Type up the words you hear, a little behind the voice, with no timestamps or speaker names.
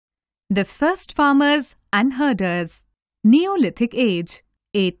The first farmers and herders. Neolithic Age,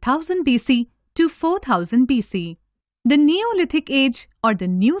 8000 BC to 4000 BC. The Neolithic Age or the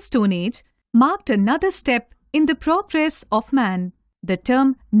New Stone Age marked another step in the progress of man. The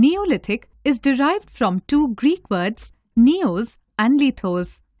term Neolithic is derived from two Greek words, neos and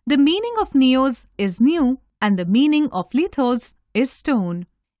lithos. The meaning of neos is new and the meaning of lithos is stone.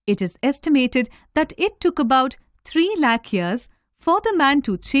 It is estimated that it took about 3 lakh years for the man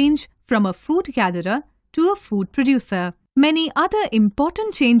to change from a food gatherer to a food producer. Many other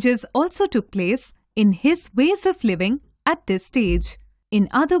important changes also took place in his ways of living at this stage. In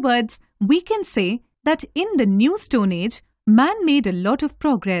other words, we can say that in the New Stone Age, man made a lot of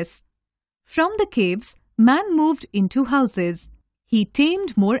progress. From the caves, man moved into houses. He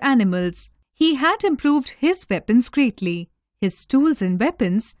tamed more animals. He had improved his weapons greatly. His tools and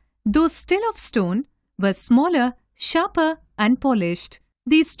weapons, though still of stone, were smaller, sharper and polished.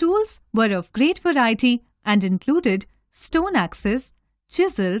 These tools were of great variety and included stone axes,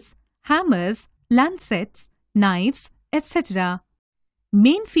 chisels, hammers, lancets, knives, etc.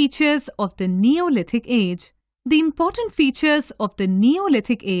 Main features of the Neolithic Age. The important features of the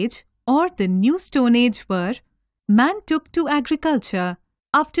Neolithic Age or the New Stone Age were: man took to agriculture.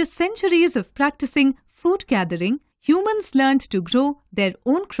 After centuries of practicing food gathering, humans learned to grow their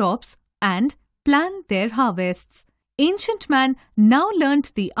own crops and plan their harvests. Ancient man now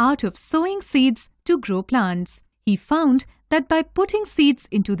learnt the art of sowing seeds to grow plants. He found that by putting seeds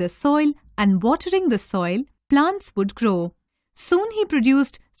into the soil and watering the soil, plants would grow. Soon he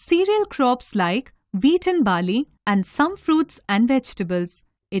produced cereal crops like wheat and barley and some fruits and vegetables.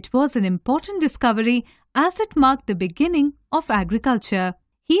 It was an important discovery as it marked the beginning of agriculture.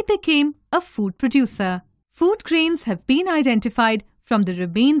 He became a food producer. Food grains have been identified from the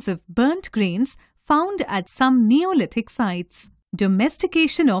remains of burnt grains found at some Neolithic sites.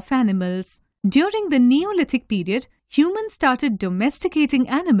 Domestication of animals. During the Neolithic period, humans started domesticating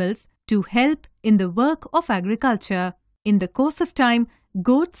animals to help in the work of agriculture. In the course of time,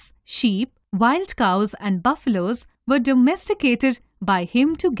 goats, sheep, wild cows and buffaloes were domesticated by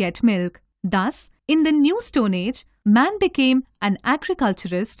him to get milk. Thus, in the New Stone Age, man became an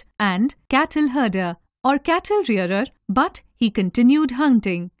agriculturist and cattle herder or cattle rearer, but he continued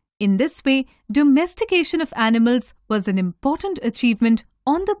hunting. In this way, domestication of animals was an important achievement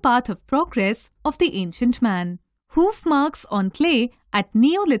on the path of progress of the ancient man. Hoof marks on clay at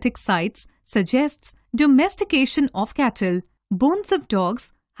Neolithic sites suggests domestication of cattle. Bones of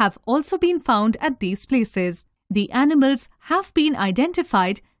dogs have also been found at these places. The animals have been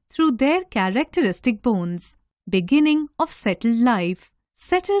identified through their characteristic bones. Beginning of settled life.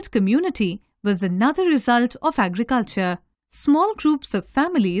 Settled community was another result of agriculture. Small groups of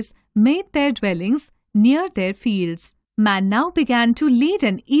families made their dwellings near their fields. Man now began to lead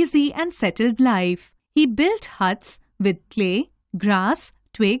an easy and settled life. He built huts with clay, grass,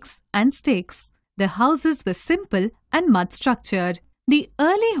 twigs and sticks. The houses were simple and mud-structured. The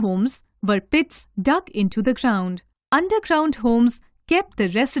early homes were pits dug into the ground. Underground homes kept the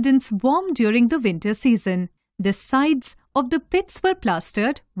residents warm during the winter season. The sides of the pits were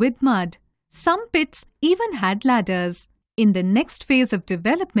plastered with mud. Some pits even had ladders. In the next phase of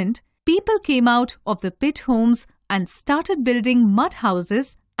development, people came out of the pit homes and started building mud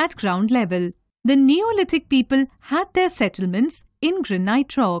houses at ground level. The Neolithic people had their settlements in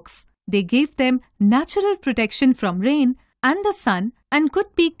granite rocks. They gave them natural protection from rain and the sun and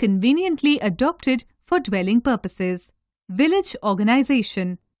could be conveniently adopted for dwelling purposes. Village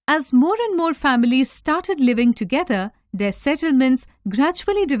organization. As more and more families started living together, their settlements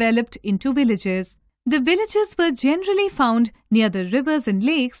gradually developed into villages. The villages were generally found near the rivers and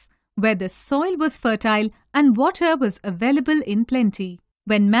lakes where the soil was fertile and water was available in plenty.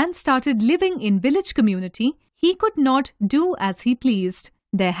 When man started living in village community, he could not do as he pleased.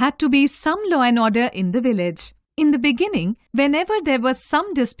 There had to be some law and order in the village. In the beginning, whenever there was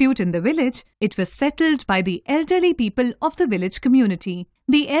some dispute in the village, it was settled by the elderly people of the village community.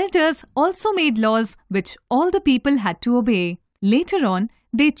 The elders also made laws which all the people had to obey. Later on,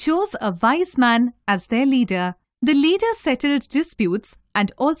 they chose a wise man as their leader. The leader settled disputes and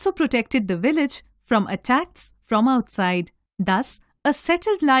also protected the village from attacks from outside. Thus, a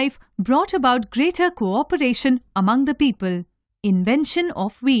settled life brought about greater cooperation among the people. Invention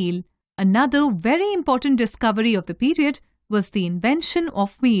of wheel. Another very important discovery of the period was the invention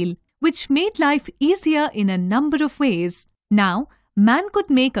of wheel, which made life easier in a number of ways. Now, man could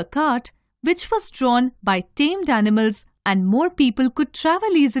make a cart which was drawn by tamed animals and more people could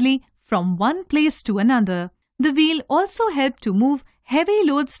travel easily from one place to another. The wheel also helped to move heavy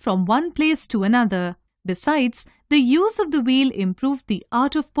loads from one place to another. Besides, the use of the wheel improved the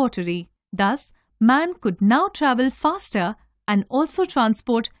art of pottery. Thus, man could now travel faster and also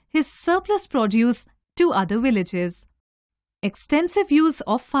transport his surplus produce to other villages. Extensive use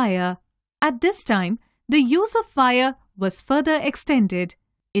of fire. At this time, the use of fire was further extended.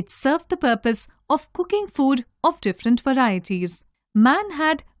 It served the purpose of cooking food of different varieties. Man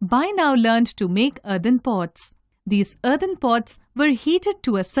had by now learned to make earthen pots. These earthen pots were heated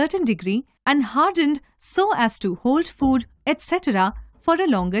to a certain degree and hardened so as to hold food, etc. for a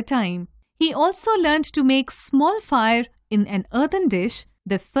longer time. He also learned to make small fire in an earthen dish,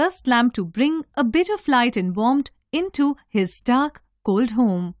 the first lamp to bring a bit of light and warmth into his dark, cold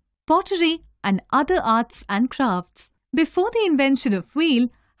home. Pottery and other arts and crafts. Before the invention of wheel,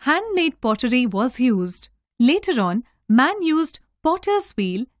 handmade pottery was used. Later on, man used potter's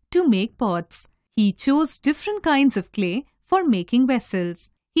wheel to make pots. He chose different kinds of clay for making vessels.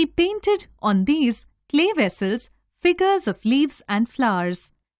 He painted on these clay vessels figures of leaves and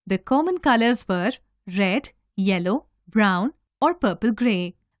flowers. The common colors were red, yellow, brown, or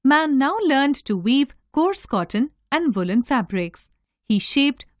purple-gray. Man now learned to weave coarse cotton and woolen fabrics. He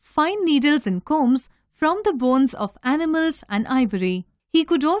shaped fine needles and combs from the bones of animals and ivory. He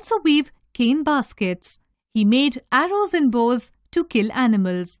could also weave cane baskets. He made arrows and bows to kill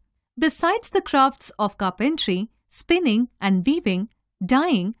animals. Besides the crafts of carpentry, spinning and weaving,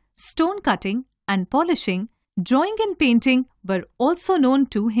 dyeing, stone cutting and polishing, drawing and painting were also known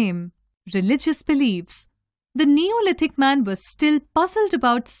to him. Religious beliefs. The Neolithic man was still puzzled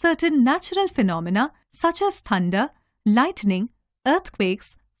about certain natural phenomena such as thunder, lightning,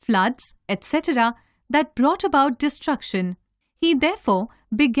 earthquakes, floods, etc. that brought about destruction. He therefore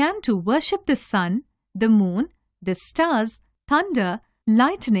began to worship the sun, the moon, the stars, thunder,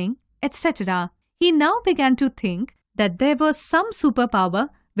 lightning, etc. He now began to think that there was some superpower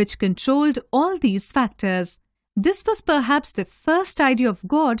which controlled all these factors. This was perhaps the first idea of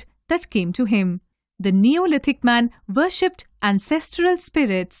God that came to him. The Neolithic man worshipped ancestral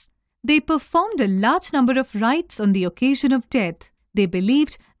spirits. They performed a large number of rites on the occasion of death. They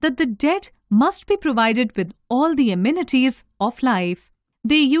believed that the dead must be provided with all the amenities of life.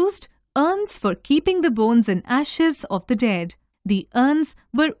 They used urns for keeping the bones and ashes of the dead. The urns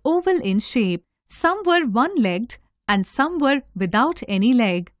were oval in shape. Some were one-legged and some were without any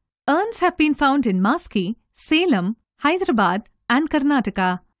leg. Urns have been found in Maski, Salem, Hyderabad and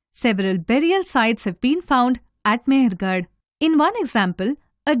Karnataka. Several burial sites have been found at Mehergarh. In one example,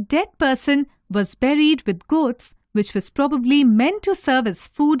 a dead person was buried with goats, which was probably meant to serve as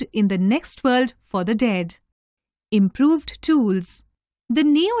food in the next world for the dead. Improved tools. The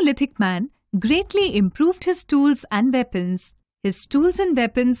Neolithic man greatly improved his tools and weapons. His tools and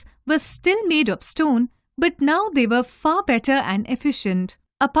weapons were still made of stone, but now they were far better and efficient.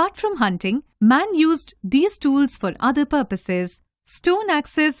 Apart from hunting, man used these tools for other purposes. Stone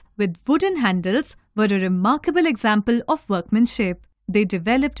axes with wooden handles were a remarkable example of workmanship. They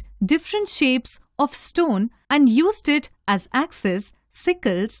developed different shapes of stone and used it as axes,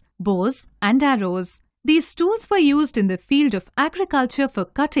 sickles, bows, and arrows. These tools were used in the field of agriculture for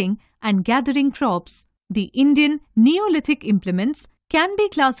cutting and gathering crops. The Indian Neolithic implements can be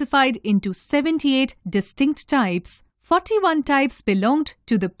classified into 78 distinct types. 41 types belonged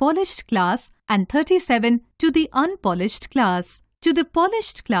to the polished class and 37 to the unpolished class. To the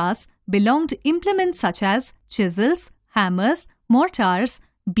polished class belonged implements such as chisels, hammers, mortars,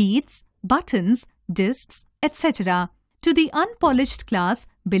 beads, buttons, discs, etc. To the unpolished class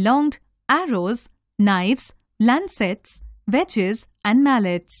belonged arrows, knives, lancets, wedges, and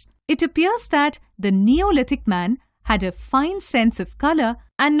mallets. It appears that the Neolithic man had a fine sense of color,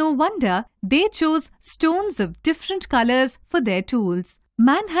 and no wonder they chose stones of different colors for their tools.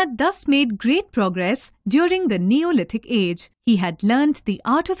 Man had thus made great progress during the Neolithic age. He had learned the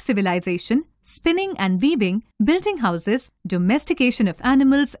art of civilization, spinning and weaving, building houses, domestication of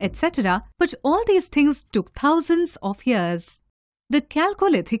animals, etc. But all these things took thousands of years. The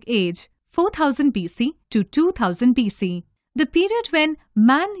Chalcolithic age, 4000 BC to 2000 BC. The period when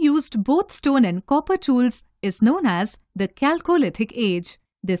man used both stone and copper tools is known as the Chalcolithic age.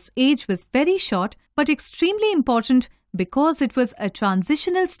 This age was very short but extremely important because it was a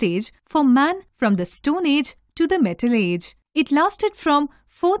transitional stage for man from the Stone Age to the Metal Age. It lasted from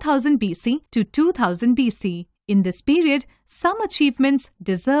 4000 BC to 2000 BC. In this period, some achievements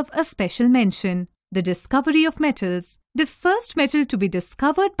deserve a special mention. The discovery of metals. The first metal to be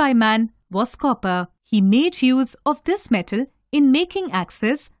discovered by man was copper. He made use of this metal in making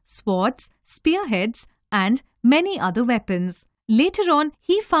axes, swords, spearheads, and many other weapons. Later on,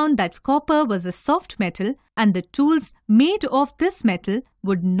 he found that copper was a soft metal and the tools made of this metal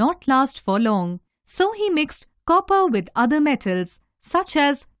would not last for long. So he mixed copper with other metals such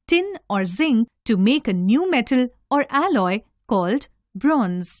as tin or zinc to make a new metal or alloy called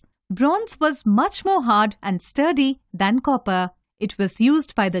bronze. Bronze was much more hard and sturdy than copper. It was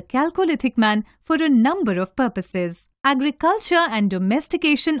used by the Chalcolithic man for a number of purposes. Agriculture and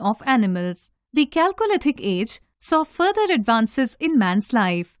domestication of animals. The Chalcolithic age saw further advances in man's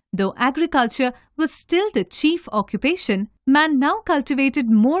life. Though agriculture was still the chief occupation, man now cultivated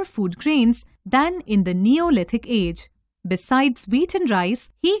more food grains than in the Neolithic age. Besides wheat and rice,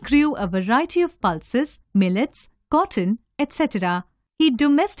 he grew a variety of pulses, millets, cotton, etc. He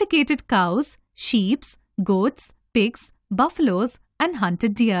domesticated cows, sheep, goats, pigs, buffaloes, and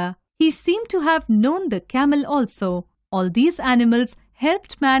hunted deer. He seemed to have known the camel also. All these animals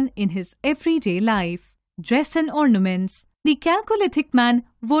helped man in his everyday life. Dress and ornaments. The Chalcolithic man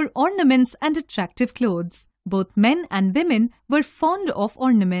wore ornaments and attractive clothes. Both men and women were fond of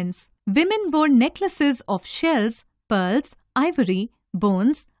ornaments. Women wore necklaces of shells, pearls, ivory,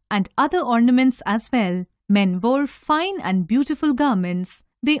 bones, and other ornaments as well. Men wore fine and beautiful garments.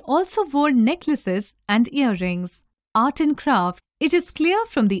 They also wore necklaces and earrings. Art and craft. It is clear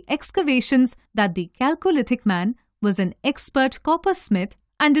from the excavations that the Chalcolithic man was an expert coppersmith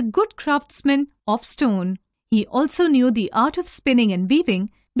and a good craftsman of stone. He also knew the art of spinning and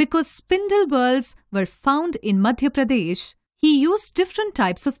weaving because spindle whorls were found in Madhya Pradesh. He used different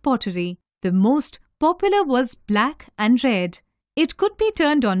types of pottery. The most popular was black and red. It could be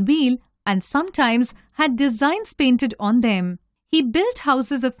turned on wheel and sometimes had designs painted on them. He built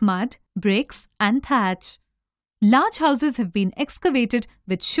houses of mud, bricks, and thatch. Large houses have been excavated,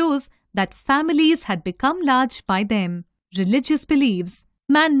 which shows that families had become large by them. Religious beliefs.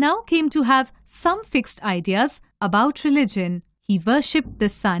 Man now came to have some fixed ideas about religion. He worshipped the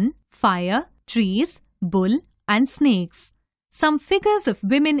sun, fire, trees, bull, and snakes. Some figures of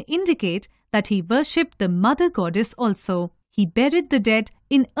women indicate that he worshipped the mother goddess also. He buried the dead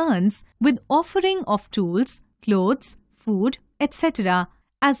in urns with offering of tools, clothes, food, etc.,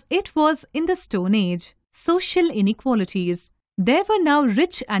 as it was in the Stone Age. Social inequalities. There were now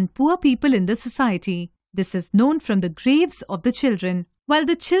rich and poor people in the society. This is known from the graves of the children. While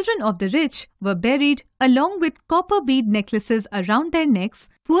the children of the rich were buried along with copper bead necklaces around their necks,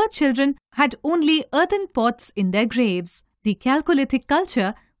 poor children had only earthen pots in their graves. The Chalcolithic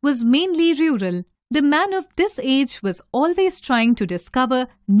culture was mainly rural. The man of this age was always trying to discover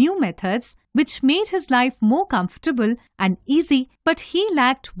new methods which made his life more comfortable and easy, but he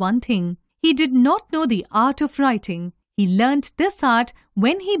lacked one thing. He did not know the art of writing. He learnt this art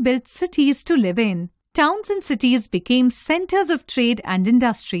when he built cities to live in. Towns and cities became centers of trade and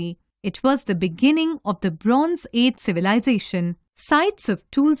industry. It was the beginning of the Bronze Age civilization. Sites of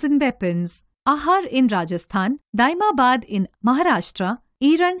tools and weapons. Ahar in Rajasthan, Daimabad in Maharashtra,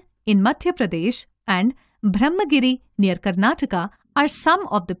 Iran in Madhya Pradesh, and Brahmagiri near Karnataka are some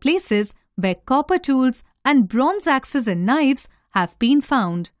of the places where copper tools and bronze axes and knives have been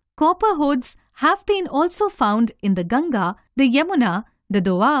found. Copper hods have been also found in the Ganga, the Yamuna, the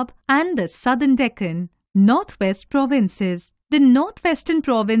Doab, and the southern Deccan. Northwest provinces. The northwestern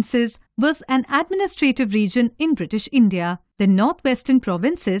provinces was an administrative region in British India. The northwestern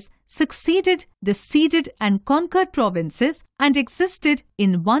provinces succeeded the ceded and conquered provinces and existed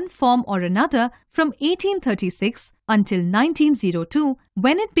in one form or another from 1836 until 1902,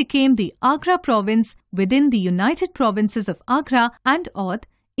 when it became the Agra province within the United Provinces of Agra and Oudh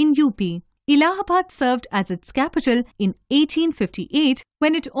in UP. Allahabad served as its capital in 1858,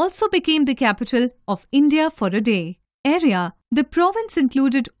 when it also became the capital of India for a day. Area. The province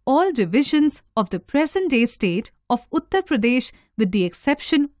included all divisions of the present-day state of Uttar Pradesh with the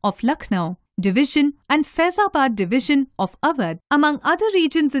exception of Lucknow division and Faizabad division of Awadh. Among other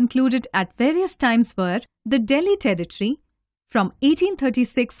regions included at various times were the Delhi territory from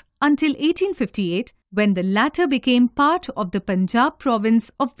 1836 until 1858, when the latter became part of the Punjab province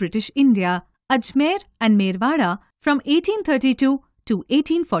of British India, Ajmer and Merwada from 1832 to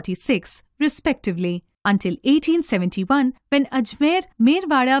 1846 respectively, until 1871, when Ajmer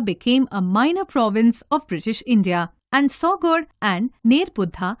Merwada became a minor province of British India, and Sogor and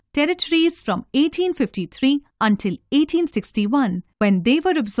Nerbudha territories from 1853 until 1861, when they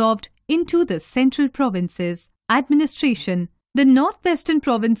were absorbed into the central provinces. Administration. The northwestern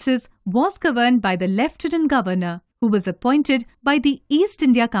provinces was governed by the Lieutenant Governor, who was appointed by the East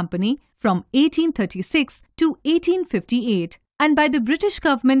India Company from 1836 to 1858, and by the British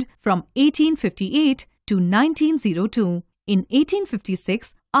government from 1858 to 1902. In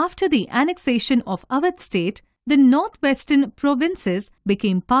 1856, after the annexation of Awadh state, the northwestern provinces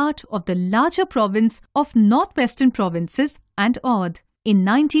became part of the larger province of northwestern provinces and Oudh. In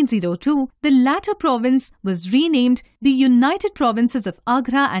 1902, the latter province was renamed the United Provinces of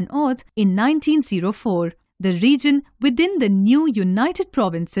Agra and Audh in 1904. The region within the new United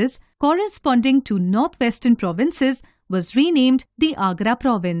Provinces, corresponding to northwestern provinces, was renamed the Agra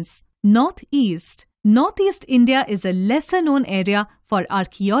Province. Northeast. Northeast India is a lesser-known area for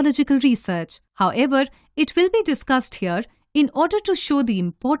archaeological research. However, it will be discussed here in order to show the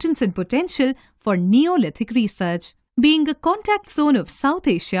importance and potential for Neolithic research. Being a contact zone of South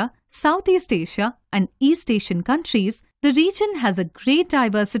Asia, Southeast Asia, and East Asian countries, the region has a great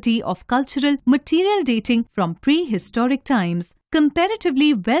diversity of cultural material dating from prehistoric times.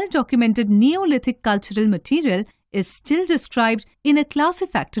 Comparatively well-documented Neolithic cultural material is still described in a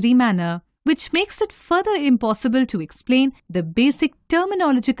classifactory manner, which makes it further impossible to explain the basic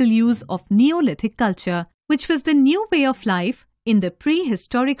terminological use of Neolithic culture, which was the new way of life in the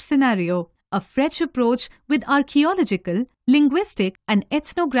prehistoric scenario. A fresh approach with archaeological, linguistic, and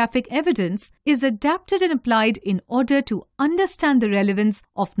ethnographic evidence is adapted and applied in order to understand the relevance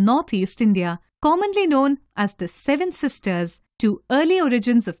of Northeast India, commonly known as the Seven Sisters, to early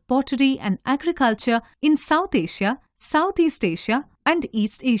origins of pottery and agriculture in South Asia, Southeast Asia, and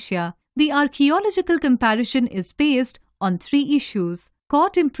East Asia. The archaeological comparison is based on three issues: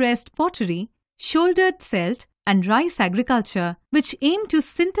 cord-impressed pottery, shouldered celt, and rice agriculture, which aim to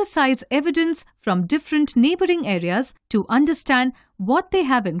synthesize evidence from different neighboring areas to understand what they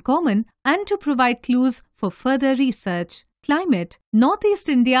have in common and to provide clues for further research. Climate. Northeast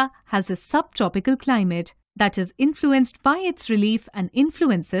India has a subtropical climate that is influenced by its relief and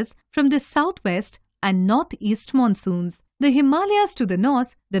influences from the southwest and northeast monsoons. The Himalayas to the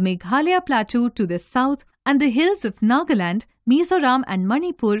north, the Meghalaya Plateau to the south, and the hills of Nagaland, Mizoram and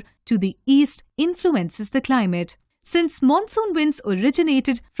Manipur to the east influences the climate. Since monsoon winds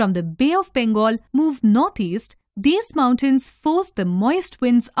originated from the Bay of Bengal moved northeast, these mountains force the moist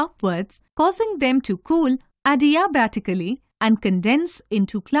winds upwards, causing them to cool adiabatically and condense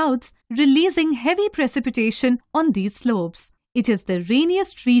into clouds, releasing heavy precipitation on these slopes. It is the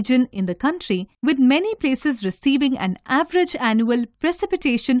rainiest region in the country, with many places receiving an average annual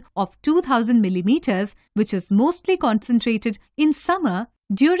precipitation of 2000 millimeters, which is mostly concentrated in summer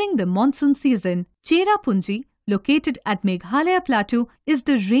during the monsoon season. Cherrapunji, located at Meghalaya Plateau, is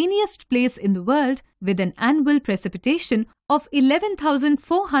the rainiest place in the world with an annual precipitation of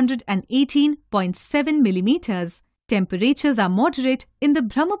 11,418.7 millimeters. Temperatures are moderate in the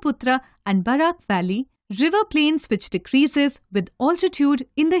Brahmaputra and Barak Valley, river plains which decreases with altitude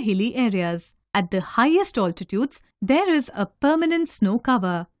in the hilly areas. At the highest altitudes, there is a permanent snow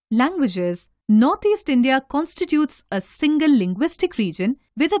cover. Languages. Northeast India constitutes a single linguistic region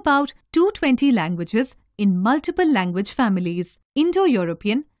with about 220 languages in multiple language families: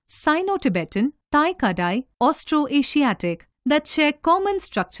 Indo-European, Sino-Tibetan, Thai-Kadai, Austro-Asiatic, that share common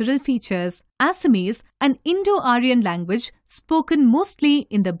structural features. Assamese, an Indo-Aryan language spoken mostly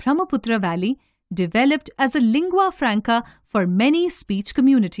in the Brahmaputra Valley, developed as a lingua franca for many speech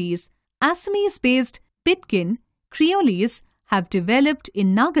communities. Assamese-based Pitkin, Creolese have developed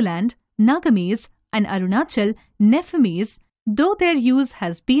in Nagaland, Nagamese, and Arunachal, Nephamese, though their use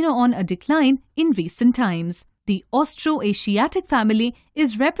has been on a decline in recent times. The Austro-Asiatic family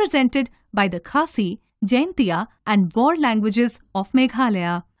is represented by the Khasi, Jaintia, and War languages of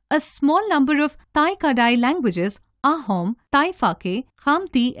Meghalaya. A small number of Thai-Kadai languages, Ahom, Thai-Phake,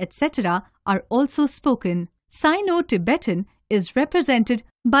 Khamti, etc., are also spoken. Sino-Tibetan is represented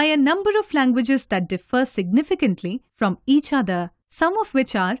by a number of languages that differ significantly from each other, some of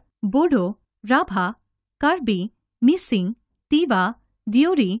which are Bodo, Rabha, Karbi, Mising, Tiva,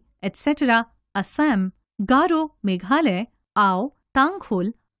 Deori, etc., Assam, Garo, Meghalaya, Ao,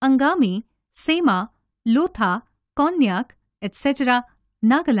 Tangkhul, Angami, Sema, Lotha, Konyak, etc.,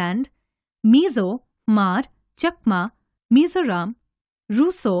 Nagaland, Mizo, Mar, Chakma, Mizoram,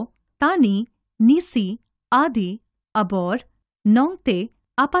 Ruso, Tani, Nisi, Adi, Abor, Nongte,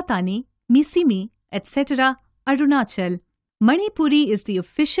 Apatani, Misimi, etc., Arunachal. Manipuri is the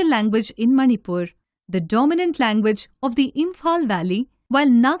official language in Manipur, the dominant language of the Imphal Valley, while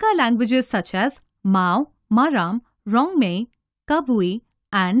Naga languages such as Mao, Maram, Rongmei, Kabui,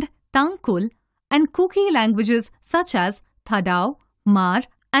 and Tangkhul, and Kuki languages such as Thadao, Mar,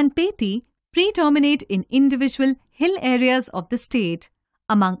 and Peti predominate in individual hill areas of the state.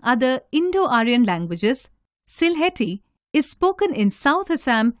 Among other Indo-Aryan languages, Sylheti is spoken in South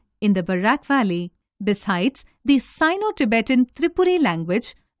Assam in the Barak Valley. Besides the Sino-Tibetan Tripuri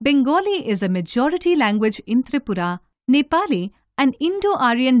language, Bengali is a majority language in Tripura. Nepali, an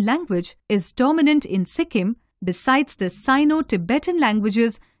Indo-Aryan language, is dominant in Sikkim besides the Sino-Tibetan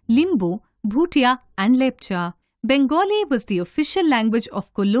languages Limbu, Bhutia, and Lepcha. Bengali was the official language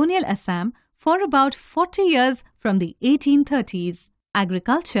of colonial Assam for about 40 years from the 1830s.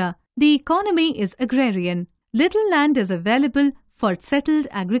 Agriculture. The economy is agrarian. Little land is available for settled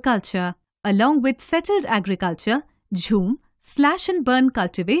agriculture. Along with settled agriculture, jhoom, slash-and-burn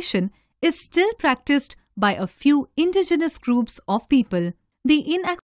cultivation is still practiced by a few indigenous groups of people. The